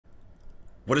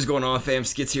What is going on, fam?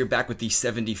 Skits here, back with the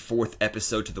 74th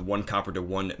episode to the 1 copper to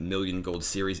 1 million gold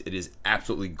series. It is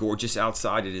absolutely gorgeous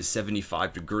outside. It is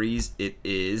 75 degrees. It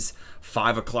is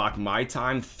 5 o'clock my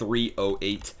time,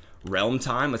 3:08 realm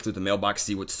time. Let's do the mailbox,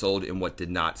 see what sold and what did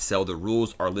not sell. The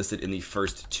rules are listed in the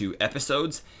first 2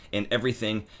 episodes, and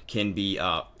everything can be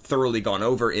thoroughly gone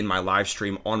over in my live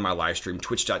stream, on my live stream,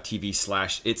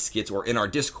 twitch.tv/itskits, or in our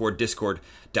Discord,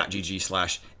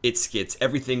 discord.gg/itskits.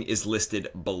 Everything is listed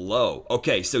below.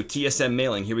 Okay, so TSM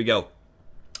mailing, here we go.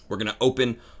 We're going to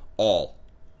open all.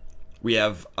 We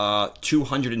have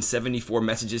 274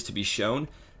 messages to be shown.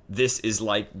 This is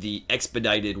like the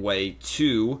expedited way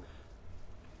to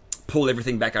pull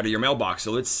everything back out of your mailbox.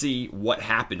 So let's see what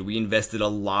happened. We invested a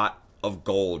lot of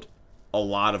gold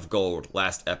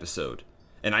last episode.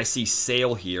 And I see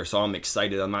sale here, so I'm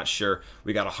excited. I'm not sure.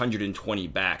 We got 120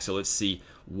 back, so let's see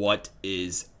what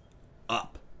is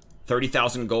up.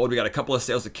 30,000 gold. We got a couple of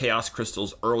sales of Chaos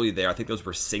Crystals early there. I think those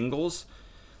were singles.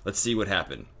 Let's see what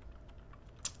happened.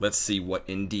 Let's see what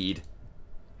indeed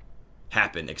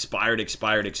happened. Expired. Let's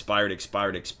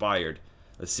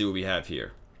see what we have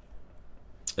here.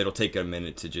 It'll take a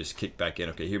minute to just kick back in.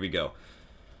 Okay, here we go.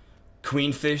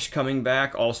 Queenfish coming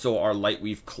back. Also our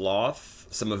Lightweave Cloth.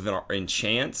 Some of them are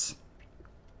enchants.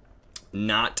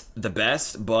 Not the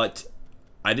best, but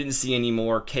I didn't see any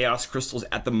more Chaos Crystals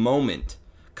at the moment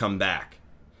come back.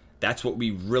 That's what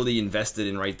we really invested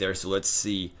in right there. So let's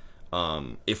see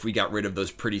if we got rid of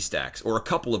those pretty stacks, or a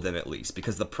couple of them at least,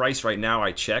 because the price right now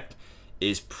I checked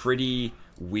is pretty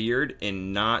weird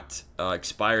and not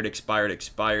expired.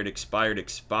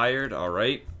 All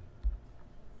right.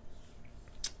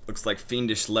 Looks like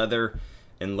Fiendish Leather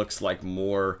and looks like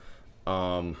more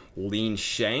Lean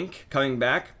Shank coming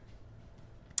back.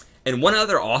 And one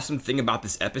other awesome thing about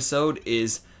this episode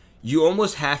is you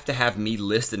almost have to have me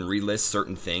list and relist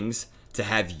certain things to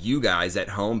have you guys at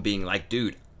home being like,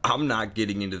 dude, I'm not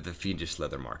getting into the Fiendish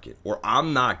Leather market, or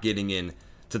I'm not getting in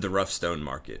to the rough stone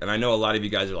market. And I know a lot of you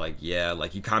guys are like, yeah,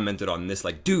 like you commented on this,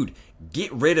 like, dude,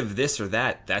 get rid of this or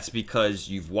that. That's because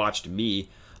you've watched me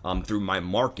through my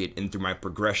market and through my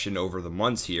progression over the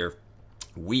months here,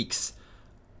 weeks.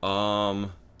 Are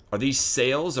these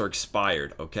sales or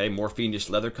expired? Okay, more Fiendish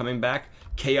Leather coming back.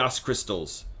 Chaos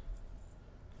Crystals.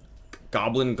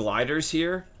 Goblin Gliders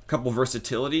here. A couple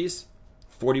versatilities.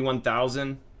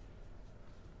 41,000.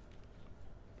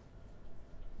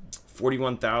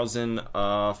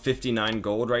 59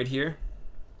 gold right here.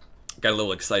 Got a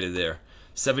little excited there.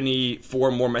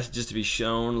 74 more messages to be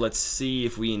shown. Let's see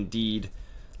if we indeed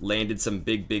landed some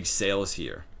big sales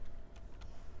here.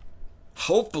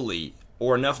 Hopefully,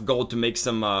 or enough gold to make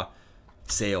some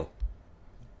sale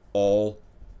all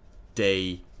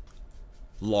day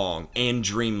long. And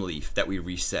Dreamleaf that we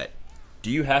reset. Do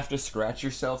you have to scratch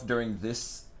yourself during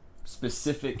this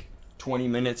specific 20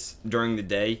 minutes during the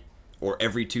day? Or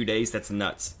every 2 days? That's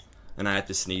nuts. And I have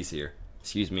to sneeze here.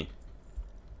 Excuse me.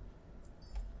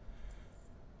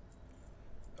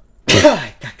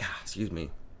 Excuse me.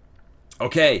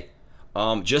 Okay.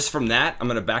 Just from that, I'm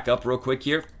going to back up real quick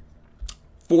here.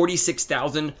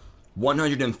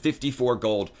 46,154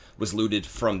 gold was looted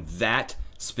from that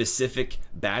specific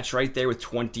batch right there, with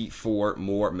 24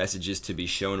 more messages to be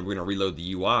shown. We're going to reload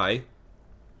the UI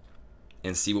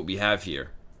and see what we have here.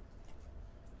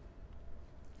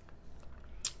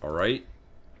 Alright,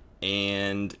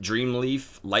 and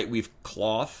Dreamleaf, Lightweave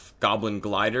Cloth, Goblin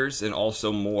Gliders, and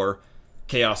also more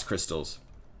Chaos Crystals.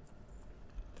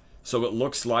 So it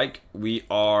looks like we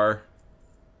are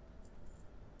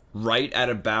right at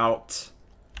about...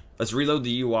 Let's reload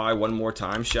the UI one more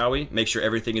time, shall we? Make sure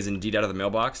everything is indeed out of the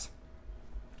mailbox.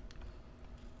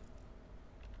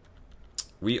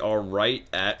 We are right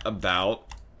at about...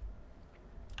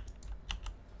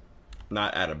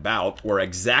 Not at about, we're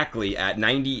exactly at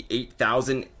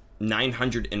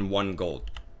 98,901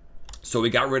 gold. So we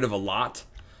got rid of a lot,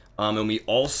 and we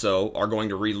also are going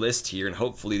to relist here, and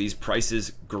hopefully these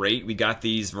prices, great. We got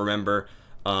these, remember,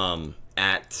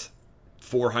 at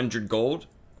 400 gold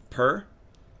per.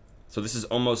 So this is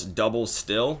almost double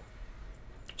still,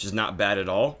 which is not bad at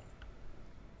all.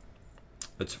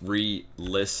 Let's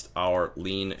relist our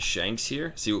Lean Shanks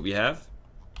here, see what we have.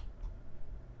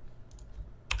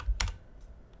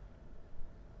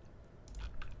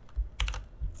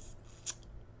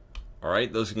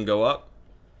 Alright, those can go up.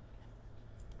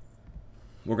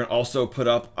 We're going to also put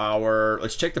up our...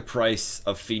 Let's check the price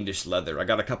of Fiendish Leather. I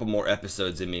got a couple more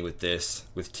episodes in me with this.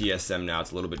 With TSM now,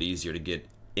 it's a little bit easier to get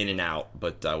in and out.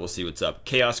 But we'll see what's up.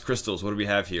 Chaos Crystals, what do we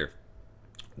have here?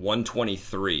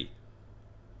 123.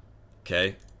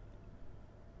 Okay.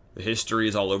 The history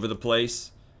is all over the place.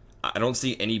 I don't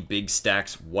see any big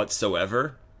stacks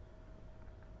whatsoever.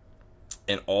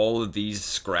 And all of these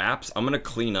scraps, I'm going to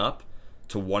clean up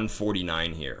to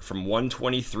 149 here. From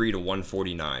 123 to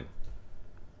 149.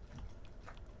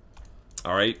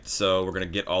 Alright, so we're going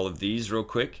to get all of these real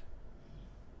quick.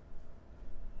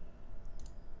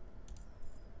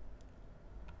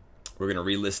 We're going to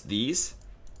relist these.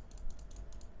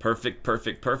 Perfect,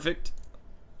 perfect, perfect.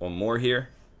 One more here.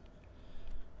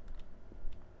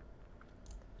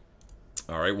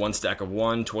 Alright, 1 stack of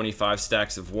 1, 25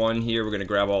 stacks of 1 here. We're going to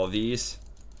grab all of these.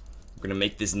 We're going to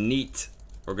make this neat.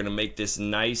 We're going to make this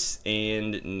nice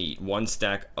and neat. 1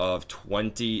 stack of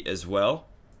 20 as well.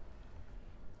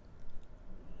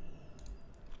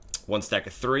 1 stack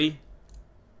of 3.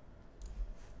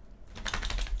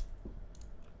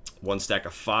 1 stack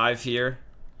of 5 here.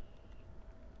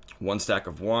 1 stack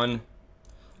of 1.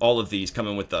 All of these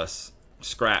coming with us.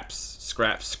 Scraps,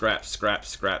 scraps, scraps, scraps,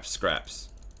 scraps, scraps.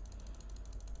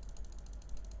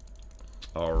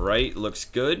 Alright, looks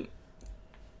good.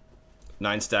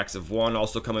 9 stacks of 1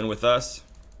 also coming with us.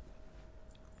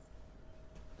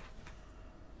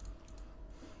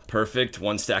 Perfect.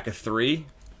 1 stack of 3.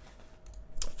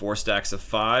 4 stacks of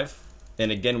 5.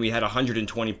 And again, we had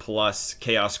 120 plus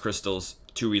chaos crystals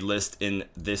to relist in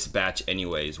this batch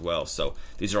anyway as well. So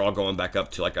these are all going back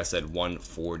up to, like I said,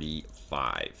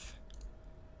 145.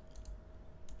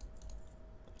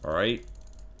 Alright.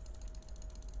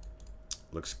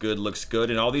 Looks good, looks good.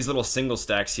 And all these little single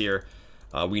stacks here,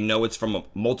 we know it's from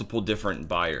multiple different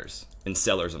buyers and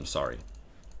sellers, I'm sorry.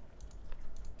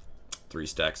 3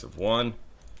 stacks of 1.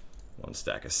 1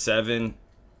 stack of 7.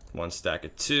 1 stack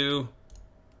of 2.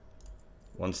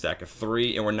 1 stack of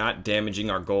 3. And we're not damaging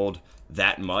our gold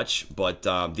that much, but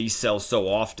these sell so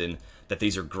often that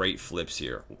these are great flips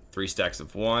here. 3 stacks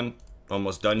of 1.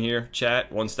 Almost done here, chat.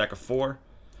 1 stack of 4.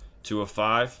 2 of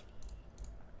 5.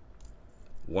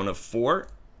 1 of 4,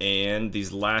 and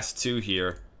these last 2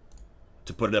 here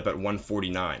to put it up at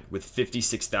 149 with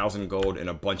 56,000 gold and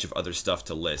a bunch of other stuff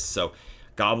to list. So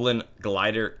Goblin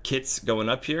Glider kits going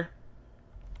up here.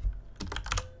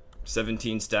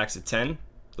 17 stacks of 10.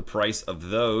 The price of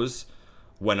those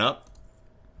went up.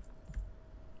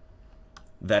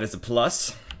 That is a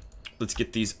plus. Let's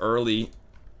get these early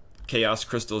chaos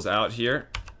crystals out here.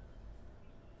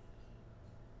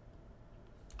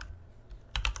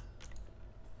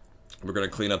 We're going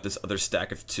to clean up this other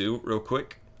stack of 2 real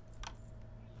quick.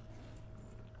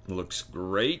 Looks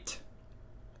great.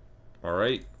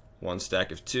 Alright. 1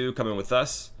 stack of 2 coming with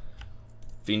us.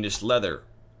 Fiendish Leather.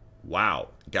 Wow.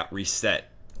 Got reset.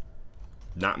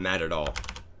 Not mad at all.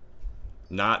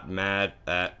 Not mad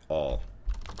at all.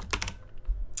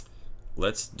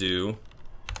 Let's do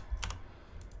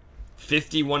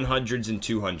 50 100s and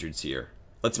 200s here.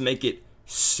 Let's make it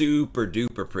super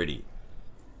duper pretty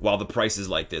while the price is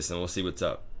like this, and we'll see what's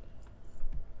up.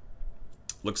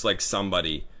 Looks like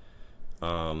somebody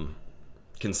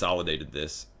consolidated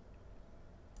this.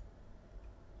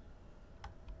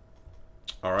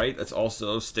 Alright, let's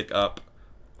also stick up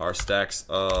our stacks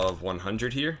of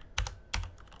 100 here.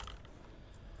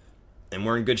 And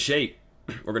we're in good shape.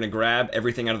 We're going to grab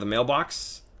everything out of the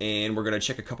mailbox, and we're going to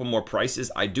check a couple more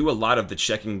prices. I do a lot of the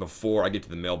checking before I get to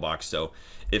the mailbox, so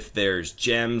if there's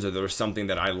gems or there's something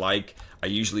that I like, I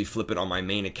usually flip it on my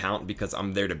main account because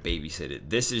I'm there to babysit it.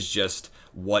 This is just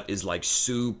what is like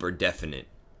super definite.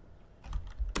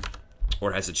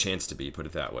 Or it has a chance to be, put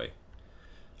it that way.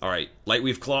 Alright,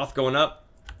 Lightweave Cloth going up.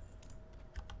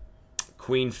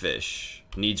 Queenfish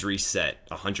needs reset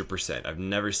 100%. I've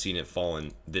never seen it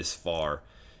fallen this far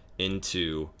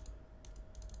into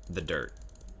the dirt.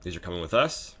 These are coming with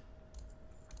us.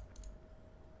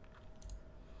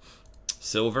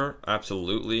 Silver,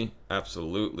 absolutely,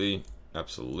 absolutely,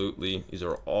 absolutely. These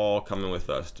are all coming with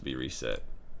us to be reset.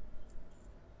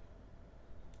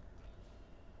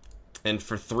 And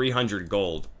for 300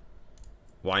 gold,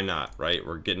 why not, right?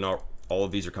 We're getting all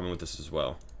of these are coming with us as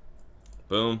well.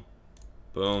 Boom,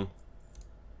 boom,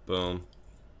 boom,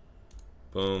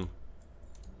 boom,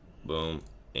 boom,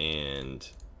 and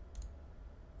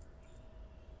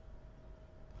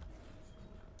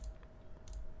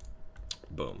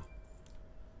boom.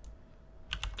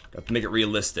 Got to make it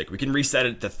realistic. We can reset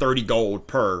it to 30 gold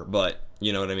per, but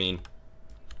you know what I mean.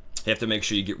 You have to make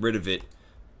sure you get rid of it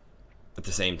at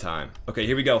the same time. Okay,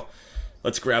 here we go.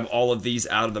 Let's grab all of these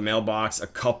out of the mailbox. A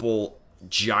couple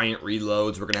giant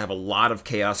reloads. We're going to have a lot of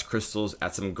chaos crystals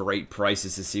at some great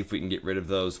prices to see if we can get rid of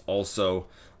those. Also,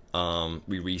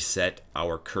 we reset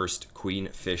our cursed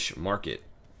queenfish market.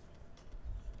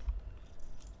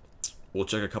 We'll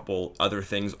check a couple other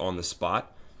things on the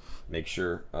spot. Make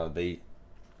sure they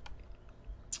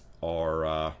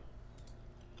are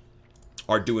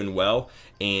are doing well,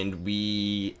 and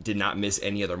we did not miss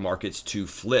any other markets to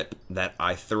flip that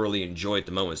I thoroughly enjoy at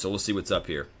the moment. So we'll see what's up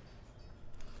here.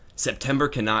 September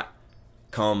cannot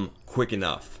come quick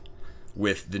enough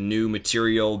with the new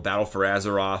material, Battle for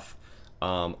Azeroth.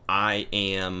 I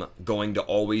am going to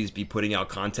always be putting out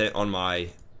content on my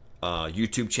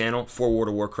YouTube channel for World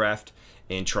of Warcraft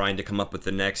and trying to come up with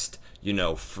the next,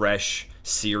 fresh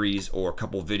series or a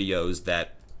couple videos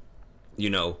that,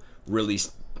 really,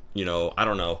 I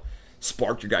don't know,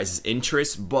 spark your guys'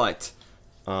 interest. But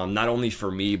not only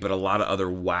for me, but a lot of other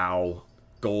WoW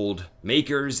gold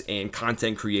makers and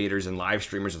content creators and live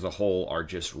streamers as a whole are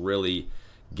just really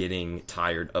getting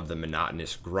tired of the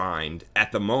monotonous grind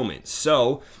at the moment.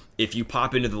 So if you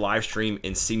pop into the live stream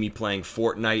and see me playing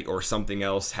Fortnite or something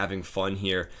else, having fun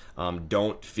here,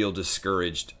 don't feel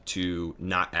discouraged to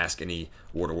not ask any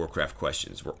World of Warcraft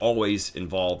questions. We're always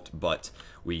involved, but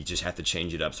we just have to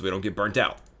change it up so we don't get burnt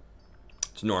out.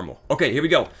 It's normal. Okay, here we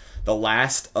go. The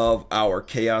last of our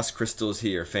Chaos Crystals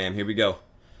here, fam. Here we go.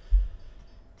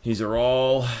 These are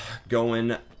all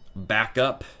going back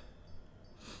up.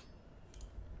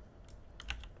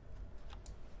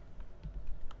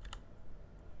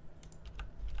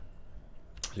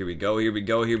 Here we go, here we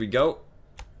go, here we go.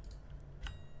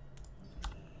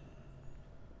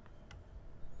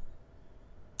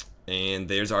 And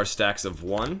there's our stacks of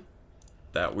 1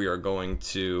 that we are going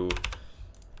to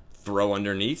throw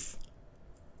underneath.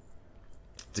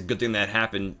 It's a good thing that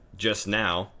happened just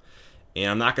now. And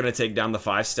I'm not going to take down the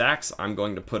 5 stacks. I'm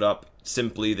going to put up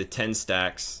simply the 10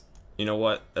 stacks. You know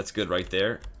what? That's good right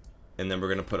there. And then we're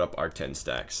going to put up our 10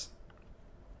 stacks.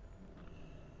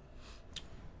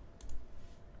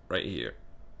 Right here.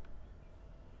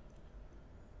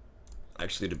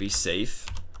 Actually, to be safe,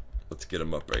 let's get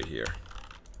them up right here.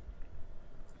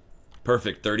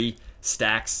 Perfect. 30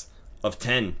 stacks of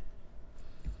 10.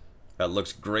 That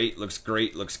looks great, looks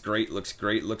great, looks great, looks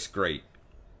great, looks great.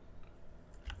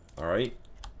 All right.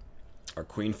 Our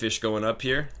queenfish going up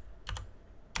here.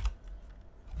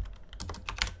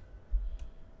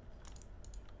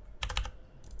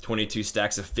 $22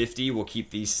 stacks of 50. We'll keep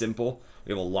these simple.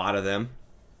 We have a lot of them.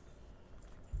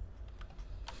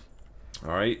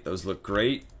 All right, those look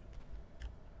great.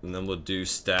 And then we'll do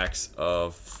stacks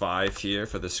of 5 here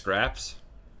for the scraps.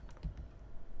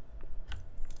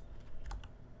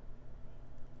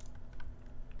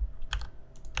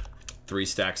 Three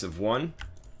stacks of 1.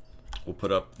 We'll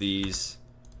put up these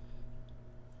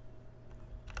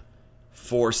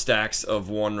 4 stacks of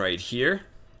 1 right here.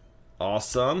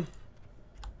 Awesome.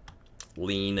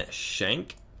 Lean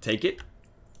shank. Take it.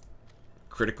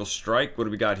 Critical strike. What do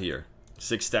we got here?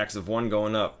 6 stacks of 1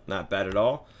 going up. Not bad at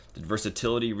all. Did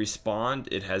versatility respond?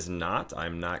 It has not.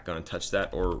 I'm not going to touch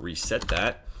that or reset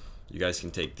that. You guys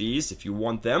can take these if you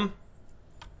want them.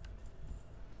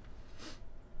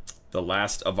 The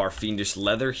last of our fiendish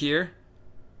leather here.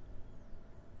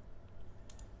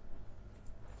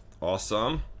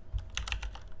 Awesome.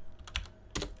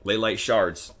 Ley light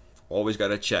shards. Always got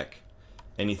to check.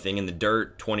 Anything in the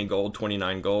dirt. 20 gold,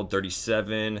 29 gold,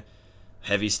 37.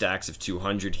 Heavy stacks of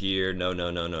 200 here. No, no,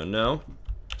 no, no, no.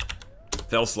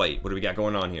 Fell slate. What do we got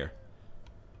going on here?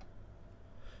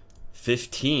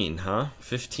 15, huh?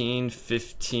 15,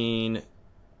 15.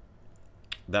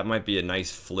 That might be a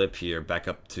nice flip here. Back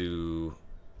up to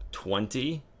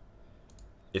 20.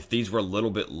 If these were a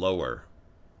little bit lower.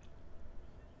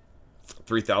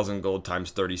 3,000 gold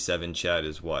times 37, Chad,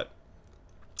 is what?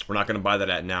 We're not going to buy that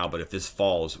at now, but if this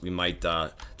falls, we might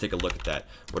take a look at that.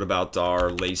 What about our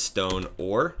laystone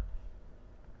ore?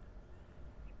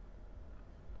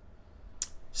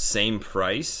 Same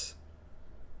price.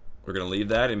 We're going to leave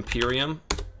that. Imperium.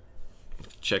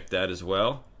 Check that as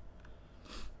well.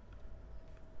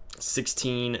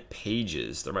 16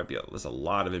 pages. There's a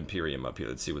lot of Imperium up here.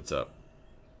 Let's see what's up.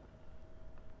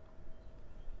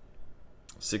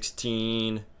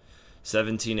 16,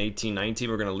 17, 18, 19.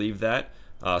 We're going to leave that.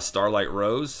 Starlight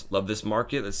Rose. Love this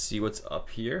market. Let's see what's up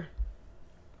here.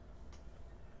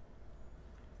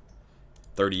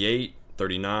 38,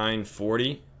 39,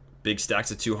 40. Big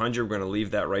stacks of 200. We're going to leave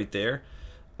that right there.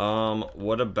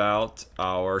 What about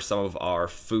some of our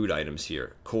food items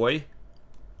here? Koi.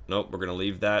 Nope, we're going to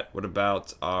leave that. What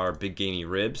about our big gamey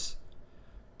ribs?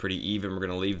 Pretty even. We're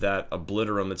going to leave that.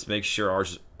 Obliterum. Let's make sure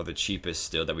ours are the cheapest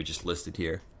still that we just listed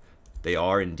here. They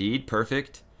are indeed.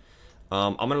 Perfect.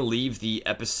 I'm going to leave the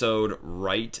episode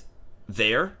right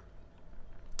there.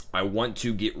 I want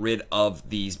to get rid of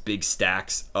these big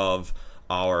stacks of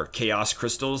our Chaos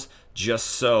Crystals just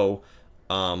so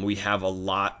we have a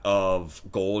lot of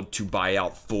gold to buy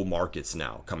out full markets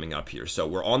now coming up here. So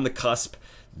we're on the cusp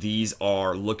These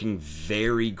are looking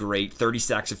very great. 30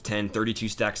 stacks of 10, 32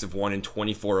 stacks of 1, and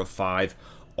 24 of 5.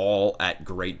 All at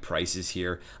great prices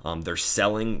here. They're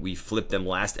selling. We flipped them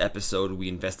last episode. We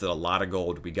invested a lot of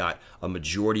gold. We got a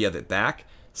majority of it back.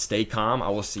 Stay calm. I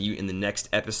will see you in the next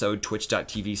episode.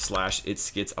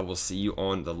 Twitch.tv/itsskits. I will see you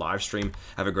on the live stream.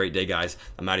 Have a great day, guys.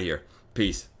 I'm out of here.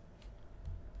 Peace.